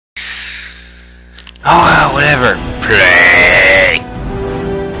Oh, whatever. Play.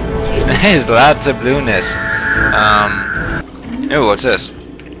 There's lots of blueness. Ooh, what's this?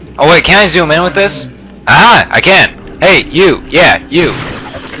 Oh wait, can I zoom in with this? Aha, I can. Hey, you. Yeah, you.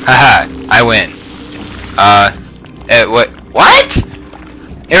 Haha, I win. What?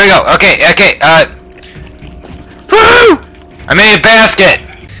 Here we go. Okay, woo! I made a basket.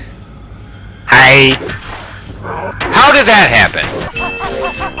 Hi. How did that happen?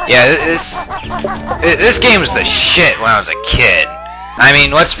 Yeah, this game was the shit when I was a kid. I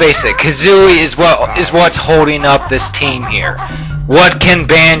mean, let's face it, Kazooie is what's holding up this team here. What can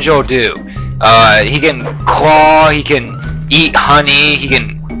Banjo do? He can claw, he can eat honey, he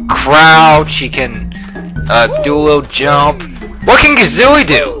can crouch, he can do a little jump. What can Kazooie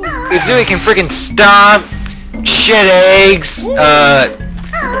do? Kazooie can freaking stomp, shit eggs, do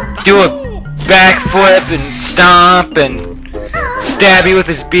a backflip and stomp and stab you with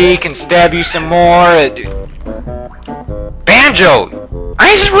his beak and stab you some more. Banjo,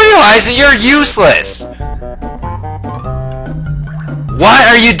 I just realized that you're useless. What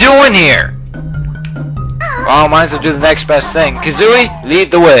are you doing here? Well, might as well do the next best thing. Kazooie,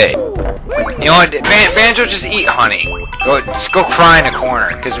 lead the way. You know what? Banjo, just eat honey. Just go cry in a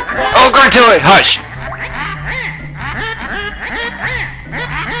corner. Oh, Gruntillo, hush.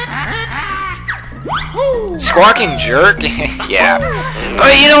 Squawking jerk? Yeah.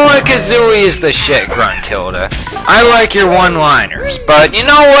 But you know what? Kazooie is the shit, Gruntilda. I like your one-liners, but you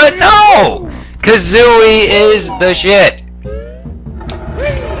know what? No! Kazooie is the shit.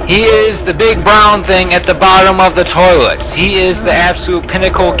 He is the big brown thing at the bottom of the toilets. He is the absolute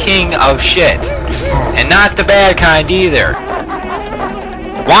pinnacle king of shit. And not the bad kind either.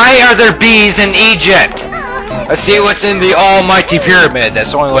 Why are there bees in Egypt? Let's see what's in the almighty pyramid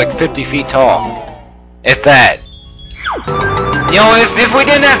that's only like 50 feet tall. If that. You know, if we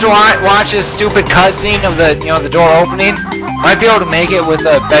didn't have to watch this stupid cutscene of the the door opening, might be able to make it with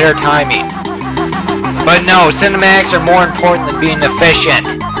a better timing. But no, cinematics are more important than being efficient.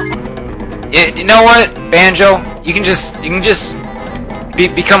 You know what, Banjo? You can just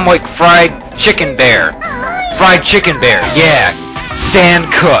become like fried chicken bear. Fried chicken bear, yeah.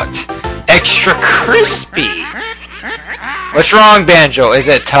 Sand cooked, extra crispy. What's wrong, Banjo? Is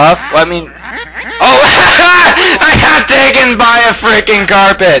it tough? Well, I mean. Oh, I got taken by a freaking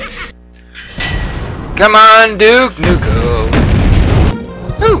carpet. Come on, Duke Nukem.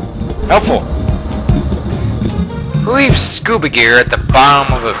 Ooh, helpful. Who leaves scuba gear at the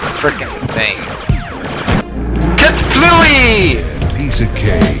bottom of a freaking thing? Cut the pluie! Piece of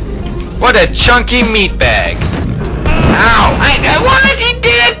cake. What a chunky meat bag. Ow! I wanted to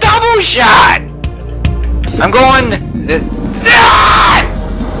do a double shot. I'm going.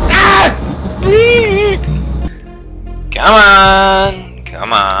 Come on,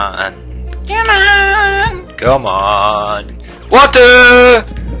 come on, come on, come on. Water!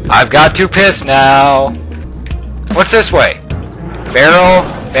 I've got to piss now. What's this way? Barrel,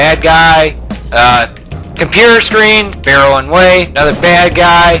 bad guy. Computer screen, barrel and way, another bad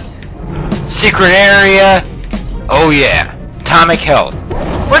guy. Secret area. Oh yeah, atomic health.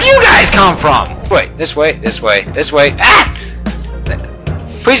 Where'd you guys come from? Wait, this way, this way, this way. Ah!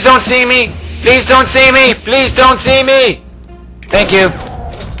 Please don't see me. Please don't see me! Please don't see me! Thank you.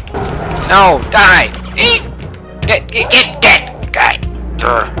 No, die! Get!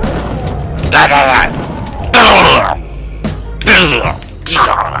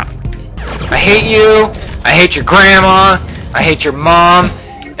 I hate you. I hate your grandma. I hate your mom.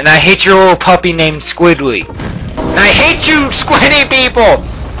 And I hate your little puppy named Squidly. And I hate you, squiddy people!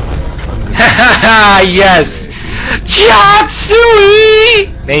 Hahaha, yes! Chop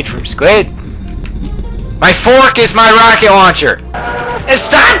suey! Made from squid. My fork is my rocket launcher. And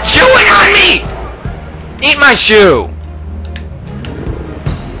stop chewing on me! Eat my shoe.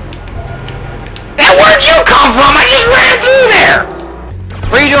 And where'd you come from? I just ran through there.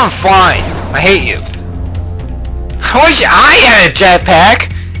 What are you doing flying? I hate you. I wish I had a jetpack.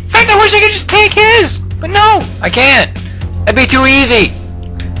 In fact, I wish I could just take his. But no, I can't. That'd be too easy.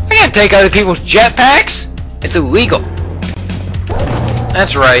 I can't take other people's jetpacks. It's illegal.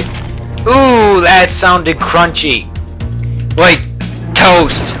 That's right. Ooh, that sounded crunchy. Like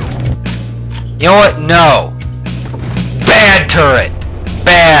toast. You know what? No. Bad turret.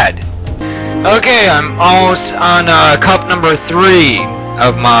 Bad. Okay, I'm almost on cup number 3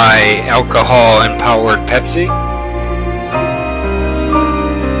 of my alcohol-empowered Pepsi.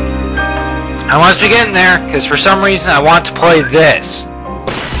 I must be getting there, because for some reason I want to play this.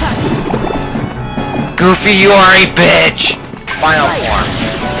 Goofy, you are a bitch! Final form.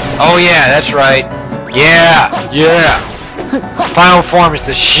 Oh yeah, that's right. Yeah! Final form is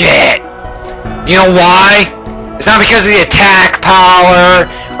the shit! You know why? It's not because of the attack power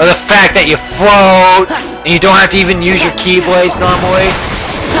or the fact that you float and you don't have to even use your keyblades normally.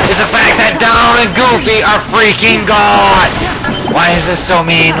 It's the fact that Donald and Goofy are freaking God. Why is this so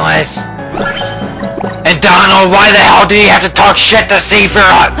meaningless? And Donald, why the hell did he have to talk shit to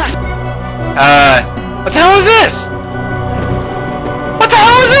Sephiroth? What the hell is this? What the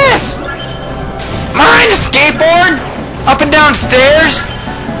hell is this? Am I riding a skateboard? Up and down stairs?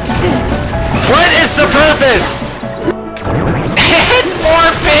 What is the purpose? It's more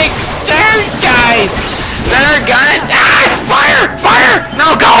big stairs, guys! That are gonna... Ah! Fire! Fire!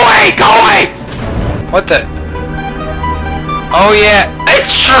 No, go away! Go away! What the... Oh yeah,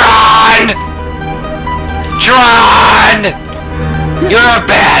 it's Tron! Tron! You're a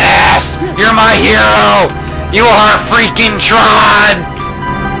badass! You're my hero! You are freaking Tron!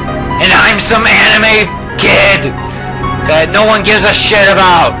 And I'm some anime kid that no one gives a shit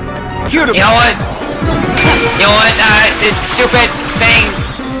about. You know what? You know what? Stupid thing.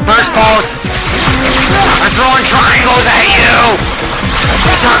 First pulse. I'm throwing triangles at you!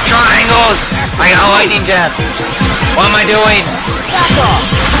 I suck triangles! I got a lightning gem. What am I doing?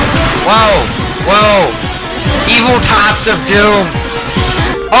 Whoa! Whoa! Evil Tops of Doom!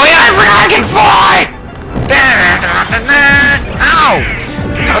 Oh yeah, I forgot I can fly! Ow!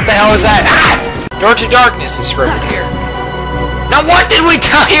 What the hell is that? Ah! Door to Darkness is scripted here. Now what did we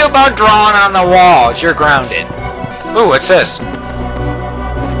tell you about drawing on the walls? You're grounded. Ooh, what's this?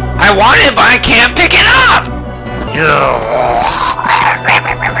 I want it, but I can't pick it up!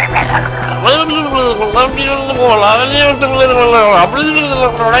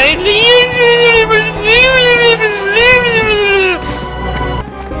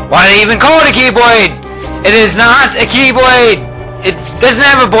 Why do they even call it a Keyblade? It is not a Keyblade! It doesn't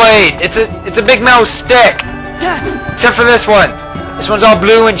have a blade! It's a big metal stick! Except for this one. This one's all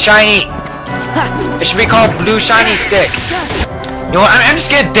blue and shiny. It should be called Blue Shiny Stick. You know what? I'm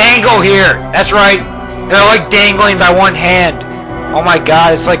just gonna dangle here. That's right. And I like dangling by one hand. Oh my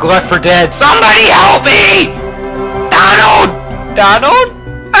god, it's like Left 4 Dead. Somebody help me! Donald! Donald?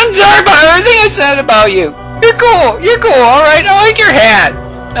 I'm sorry about everything I said about you. You're cool. You're cool, alright? I like your hat.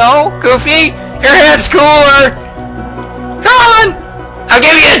 No? Goofy? Your hat's cooler. Come on! I'll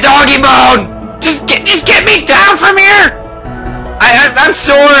give you a doggy bone! Just get me down from here! I'm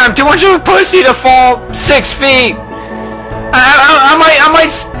sore. I'm too much of a pussy to fall 6 feet. I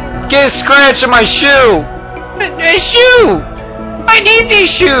might get a scratch on my shoe. My shoe! I need these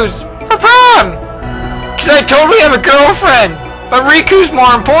shoes for prom! Because I totally have a girlfriend. But Riku's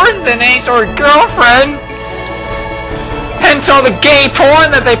more important than any sort of girlfriend. Hence all the gay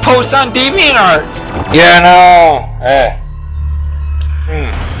porn that they post on DeviantArt. Yeah, no.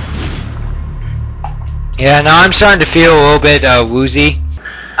 Yeah, now I'm starting to feel a little bit woozy.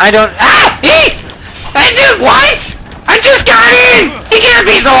 I don't... Ah! Dude, what? I just got in! You can't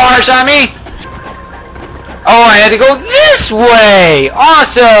be so harsh on me! Oh, I had to go this way!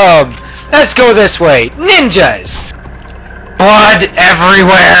 Awesome! Let's go this way. Ninjas! Blood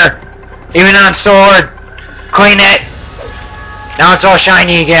everywhere! Even on sword. Clean it! Now it's all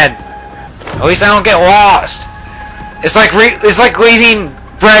shiny again. At least I don't get lost. It's like leaving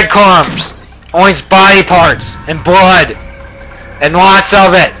breadcrumbs. Only it's body parts and blood and lots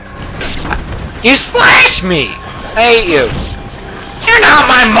of it. You slashed me. I hate you. You're not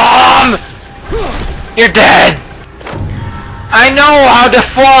my mom. You're dead. I know how to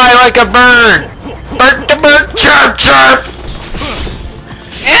fly like a bird. Bird to bird, chirp chirp.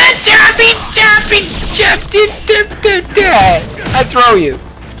 And chirpy chirpy chirp. I throw you.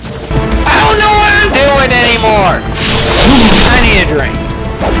 I don't know what I'm doing anymore. I need a drink.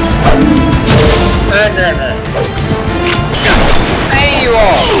 Hey, you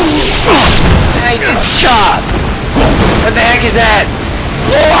all! Hey, chop! What the heck is that?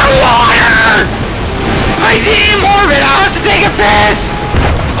 More water! I see more of it! I'll have to take a piss!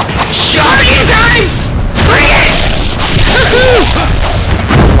 Sharking time! Bring it!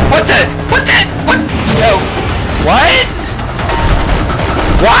 What the? What the? What? No. What?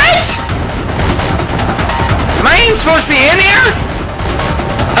 What? Am I even supposed to be in here?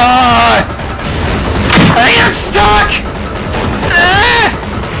 I am stuck!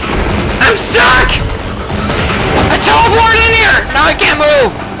 I'm stuck! I teleported in here! Now I can't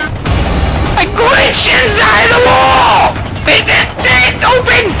move! I glitched inside the wall! It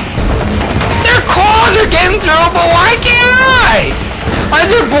opened! Their claws are getting through, but why can't I? Why is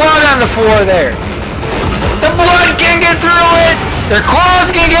there blood on the floor there? The blood can get through it! Their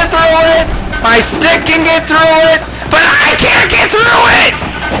claws can get through it! My stick can get through it! But I can't get through it!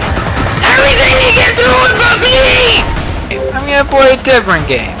 Everything can get through it but me! I'm gonna play a different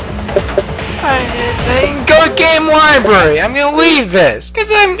game. Go to game library. I'm gonna leave this because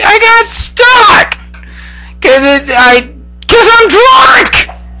I got stuck. Cause I'm drunk.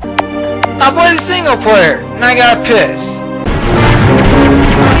 I'll play the single player and I got pissed.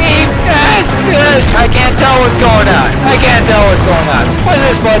 I can't tell what's going on. I can't tell what's going on. What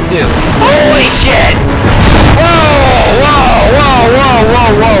does this button do? Holy shit! Whoa! Whoa! Whoa! Whoa!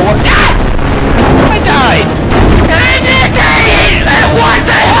 Whoa! Whoa! Whoa! Ah! I died! What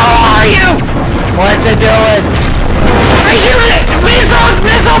the hell are you? What's it doing? I hear it! Missiles!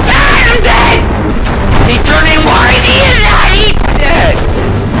 Missile! Ah, I'm dead! He turning white! He's dead!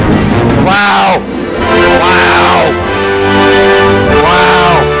 Wow! Wow!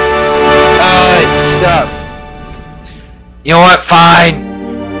 Wow! Stuff. You know what? Fine.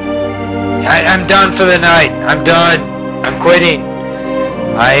 I'm done for the night. I'm done. I'm quitting.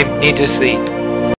 I need to sleep.